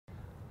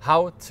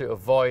how to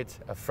avoid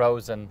a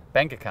frozen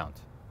bank account.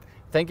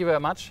 Thank you very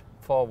much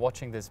for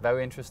watching this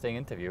very interesting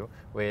interview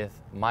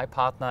with my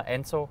partner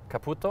Enzo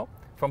Caputo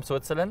from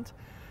Switzerland.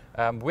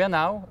 We are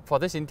now, for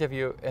this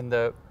interview, in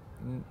the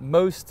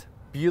most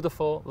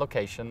beautiful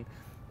location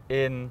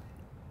in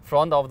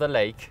front of the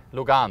lake,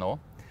 Lugano.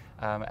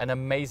 An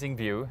amazing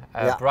view,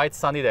 a bright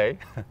sunny day.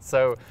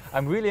 So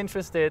I'm really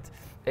interested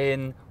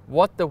in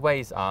what the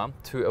ways are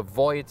to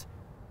avoid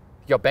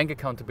your bank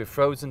account to be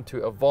frozen,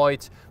 to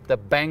avoid the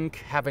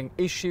bank having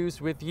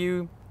issues with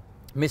you,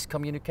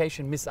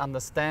 miscommunication,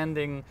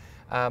 misunderstanding,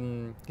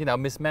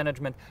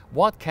 mismanagement.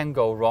 What can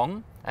go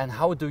wrong and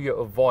how do you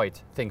avoid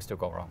things to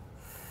go wrong?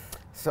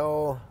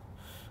 So,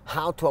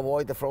 how to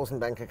avoid the frozen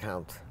bank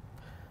account?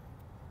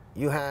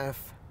 You have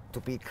to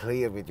be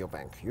clear with your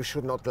bank. You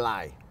should not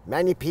lie.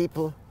 Many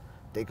people,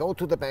 they go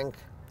to the bank,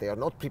 they are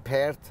not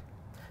prepared,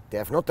 they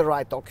have not the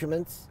right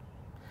documents,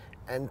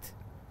 and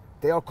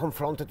they are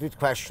confronted with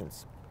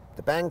questions.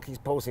 The bank is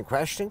posing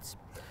questions,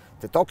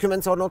 the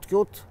documents are not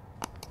good.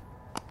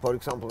 For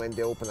example, when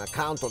they open an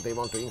account or they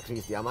want to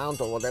increase the amount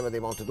or whatever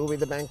they want to do with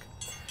the bank,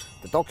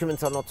 the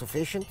documents are not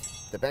sufficient,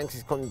 the bank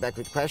is coming back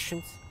with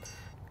questions,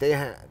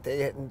 they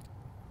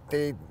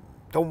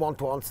don't want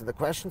to answer the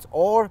questions,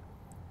 or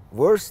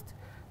worst,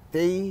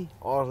 they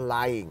are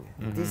lying.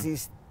 This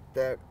is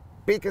the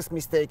biggest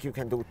mistake you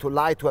can do, to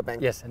lie to a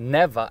bank. Yes,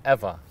 never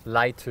ever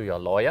lie to your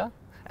lawyer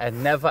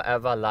and never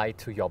ever lie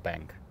to your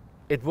bank.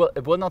 It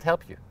will not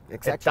help you.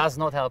 Exactly. It does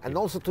not help you. And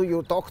also to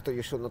your doctor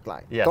you should not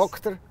lie. Yes.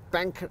 Doctor,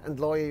 banker and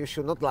lawyer you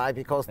should not lie,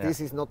 because this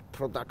is not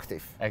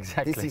productive.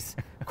 Exactly. This is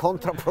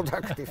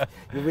counterproductive.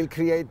 You will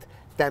create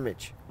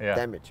damage.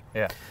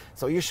 Yeah.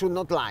 So you should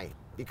not lie,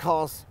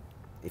 because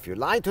if you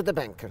lie to the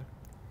banker,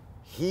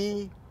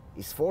 he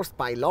is forced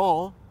by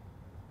law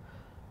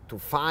to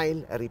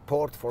file a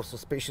report for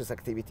suspicious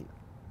activity.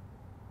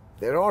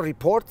 There are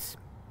reports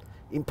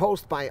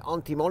imposed by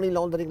anti-money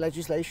laundering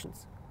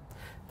legislations.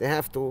 They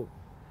have to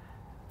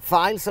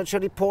file such a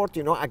report,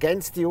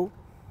 against you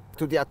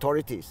to the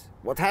authorities.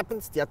 What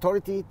happens? The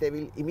authority, they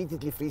will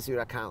immediately freeze your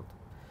account.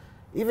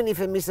 Even if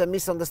a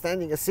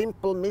misunderstanding, a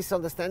simple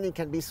misunderstanding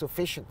can be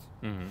sufficient.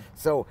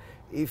 So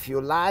if you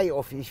lie,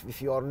 or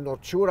if you are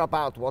not sure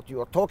about what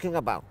you are talking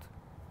about,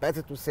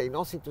 better to say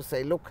nothing, to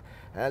say, look,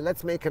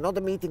 let's make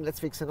another meeting, let's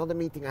fix another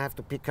meeting, I have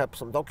to pick up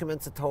some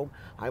documents at home,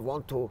 I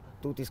want to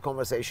do this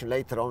conversation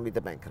later on with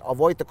the banker.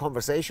 Avoid the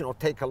conversation, or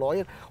take a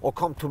lawyer, or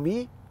come to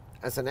me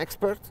as an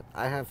expert.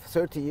 I have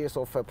 30 years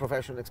of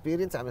professional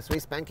experience. I'm a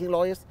Swiss banking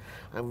lawyer.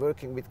 I'm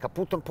working with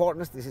Caputo &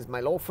 Partners. This is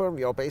my law firm.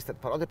 We are based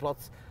at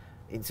Paradeplatz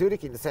in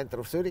Zurich, in the center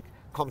of Zurich.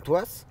 Come to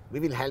us,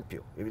 we will help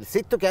you. We will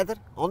sit together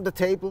on the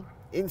table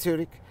in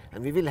Zurich,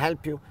 and we will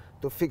help you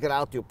to figure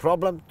out your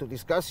problem, to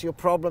discuss your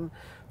problem,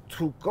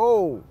 to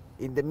go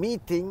in the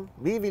meeting.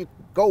 We will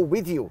go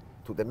with you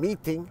to the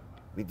meeting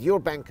with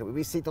your banker. We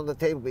will sit on the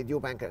table with your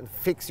banker and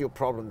fix your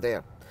problem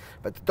there.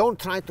 But don't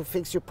try to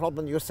fix your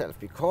problem yourself,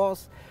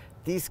 because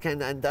this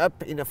can end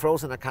up in a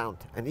frozen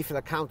account. And if an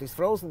account is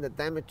frozen, the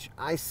damage,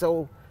 I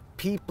saw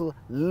people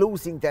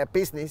losing their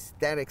business,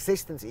 their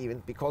existence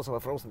even, because of a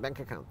frozen bank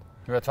account.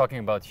 We are talking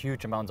about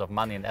huge amounts of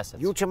money and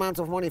assets. Huge amounts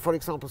of money. For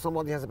example,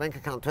 somebody has a bank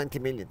account, 20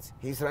 million.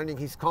 He's running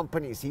his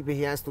companies,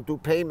 he has to do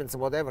payments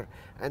and whatever.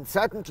 And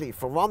suddenly,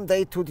 from one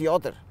day to the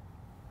other,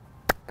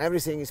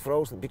 everything is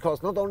frozen,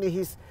 because not only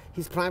his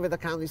private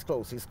account is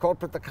closed, his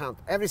corporate account,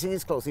 everything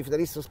is closed. If there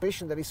is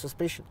suspicion, there is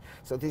suspicion.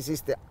 So this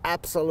is the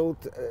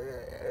absolute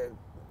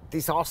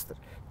disaster.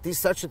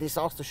 Such a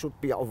disaster should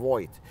be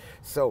avoided.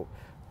 So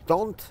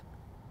don't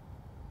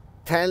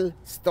tell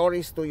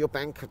stories to your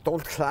bank,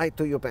 don't lie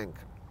to your bank.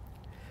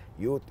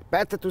 You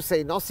better to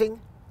say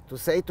nothing, to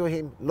say to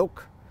him,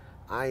 look,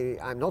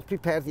 I'm not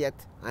prepared yet,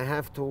 I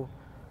have to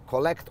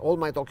collect all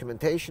my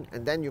documentation,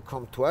 and then you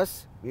come to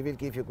us, we will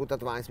give you good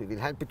advice, we will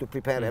help you to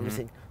prepare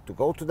everything, to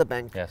go to the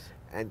bank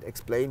and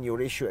explain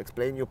your issue,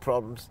 explain your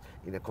problems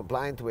in a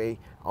compliant way,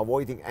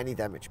 avoiding any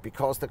damage,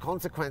 because the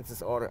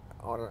consequences are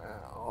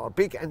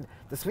big, and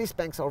the Swiss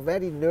banks are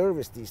very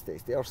nervous these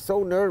days. They are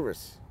so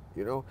nervous,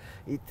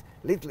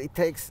 it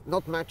takes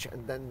not much,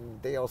 and then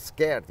they are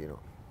scared,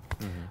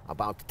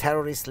 about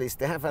terrorist lists.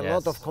 They have a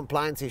lot of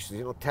compliance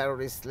issues,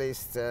 terrorist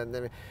lists.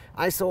 And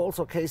I saw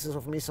also cases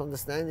of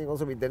misunderstanding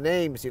also with the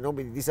names,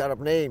 with these Arab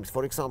names.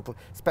 For example,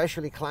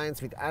 especially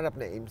clients with Arab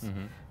names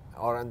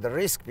are under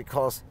risk,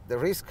 because the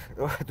risk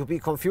to be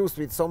confused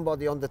with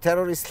somebody on the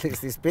terrorist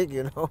list is big,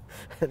 and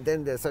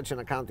then such an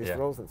account is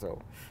frozen.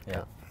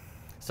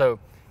 So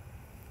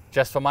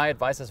just for my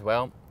advice as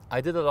well, I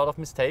did a lot of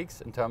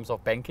mistakes in terms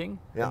of banking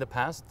in the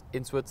past,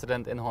 in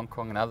Switzerland, in Hong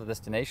Kong and other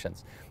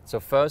destinations. So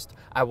first,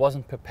 I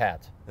wasn't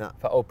prepared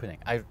for opening.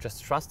 I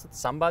just trusted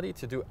somebody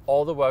to do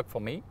all the work for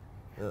me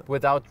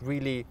without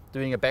really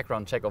doing a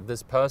background check of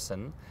this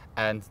person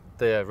and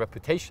the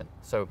reputation.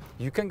 So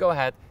you can go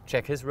ahead,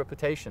 check his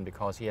reputation,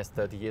 because he has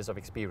 30 years of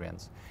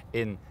experience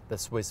in the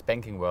Swiss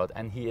banking world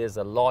and he is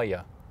a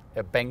lawyer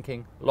a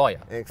banking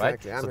lawyer.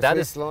 Exactly. Right? I'm so a that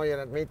Swiss is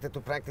lawyer admitted to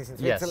practice in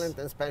Yes. Switzerland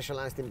and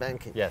specialized in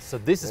banking. Yes, so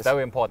this is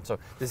very important. So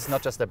this is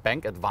not just a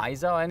bank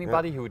advisor or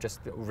anybody who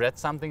just read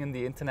something in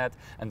the internet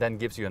and then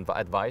gives you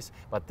advice,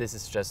 but this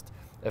is just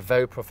a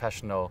very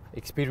professional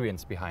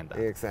experience behind that.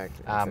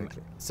 Exactly.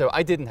 So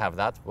I didn't have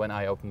that when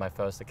I opened my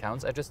first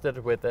accounts. I just did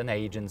it with an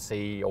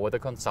agency or with a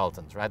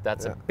consultant, right?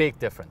 That's a big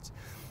difference.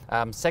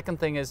 Second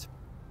thing is,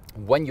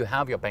 when you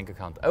have your bank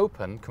account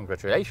open,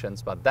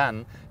 congratulations, but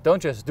then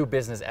don't just do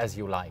business as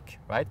you like,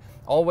 right?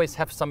 Always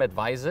have some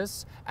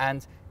advisors,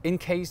 and in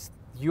case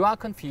you are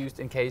confused,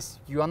 in case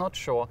you are not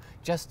sure,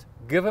 just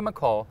give them a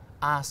call,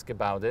 ask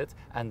about it,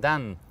 and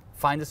then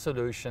find a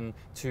solution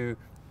to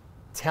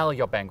tell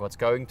your bank what's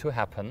going to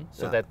happen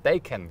so that they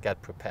can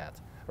get prepared,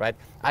 right?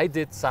 I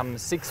did some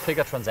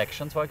 6-figure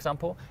transactions, for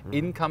example,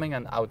 incoming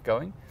and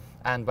outgoing,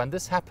 and when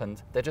this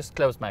happened, they just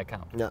closed my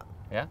account.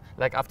 Yeah,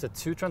 like after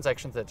 2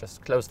 transactions, they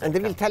just closed. And the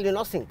they will account. tell you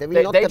nothing. They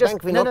will not. The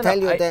bank will not tell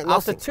you that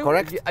After nothing. 2,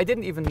 correct? I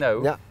didn't even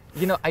know. Yeah.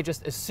 You know, I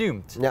just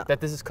assumed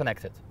that this is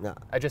connected. Yeah.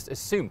 I just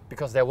assumed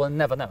because they will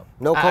never know.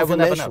 No I will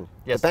never confirmation. know.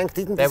 Yes. The bank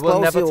didn't They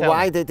will disclose never you tell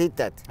why me. they did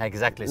that.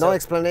 Exactly. No So,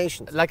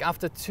 explanations. like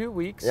after 2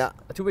 weeks,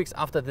 2 weeks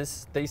after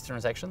these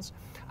transactions,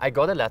 I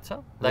got a letter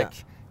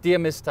like, "Dear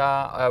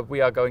Mister,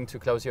 we are going to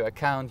close your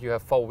account. You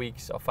have 4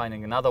 weeks of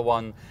finding another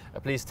one.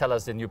 Please tell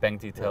us the new bank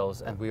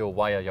details, and we will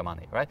wire your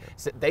money." Right?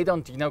 So they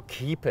don't,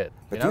 keep it.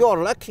 But you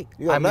are lucky.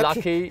 I'm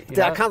lucky.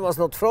 The account was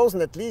not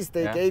frozen. At least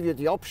they gave you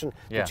the option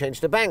to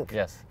change the bank.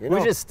 Yes, You know?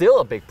 which is still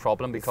a big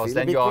problem because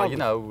still a then big you are,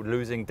 problem.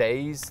 losing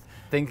days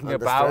thinking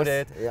Under about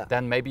stress, it.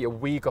 Then maybe a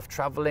week of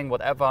traveling,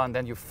 whatever, and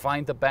then you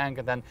find the bank,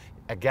 and then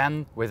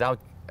again without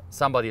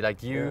somebody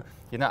like you,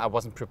 I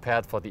wasn't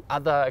prepared for the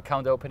other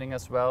account opening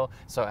as well,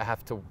 so I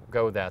have to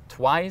go there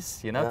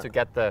twice, to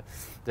get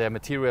the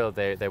material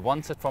they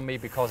wanted from me,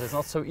 because it's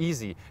not so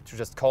easy to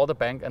just call the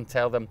bank and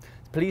tell them,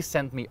 please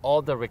send me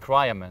all the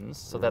requirements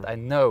so that I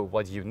know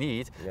what you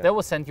need. They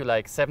will send you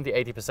like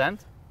 70-80%,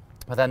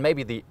 but then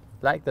maybe the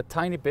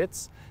tiny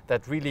bits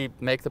that really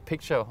make the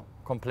picture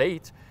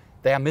complete,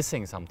 they are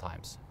missing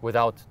sometimes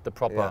without the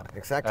proper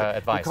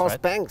advice. Because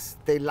right? banks,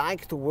 they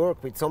like to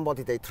work with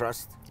somebody they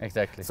trust.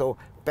 Exactly. So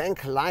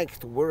bank like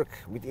to work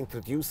with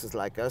introducers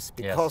like us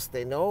because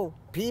they know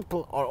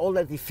people are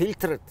already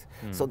filtered.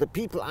 So the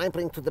people I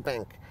bring to the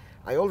bank,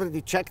 I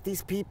already check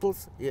these people,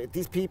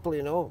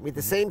 with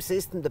the same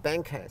system the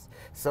bank has.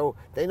 So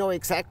they know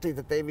exactly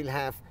that they will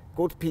have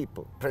good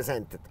people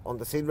presented on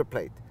the silver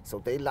plate. So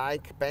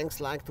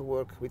banks like to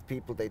work with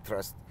people they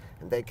trust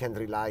and they can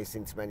rely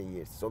since many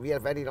years. So we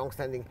have very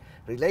long-standing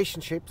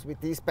relationships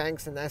with these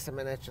banks and asset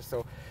managers.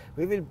 So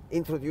we will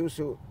introduce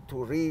you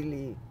to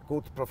really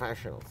good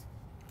professionals.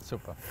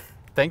 Super.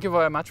 Thank you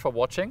very much for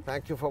watching.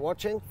 Thank you for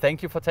watching.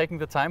 Thank you for taking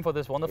the time for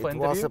this wonderful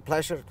interview. It was a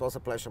pleasure. It was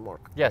a pleasure,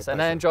 Mark. Yes,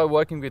 and I enjoy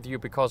working with you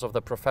because of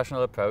the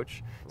professional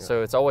approach.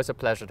 So it's always a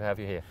pleasure to have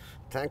you here.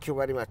 Thank you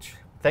very much.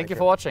 Thank you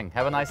for watching.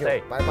 Have a nice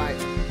day.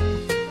 Bye-bye.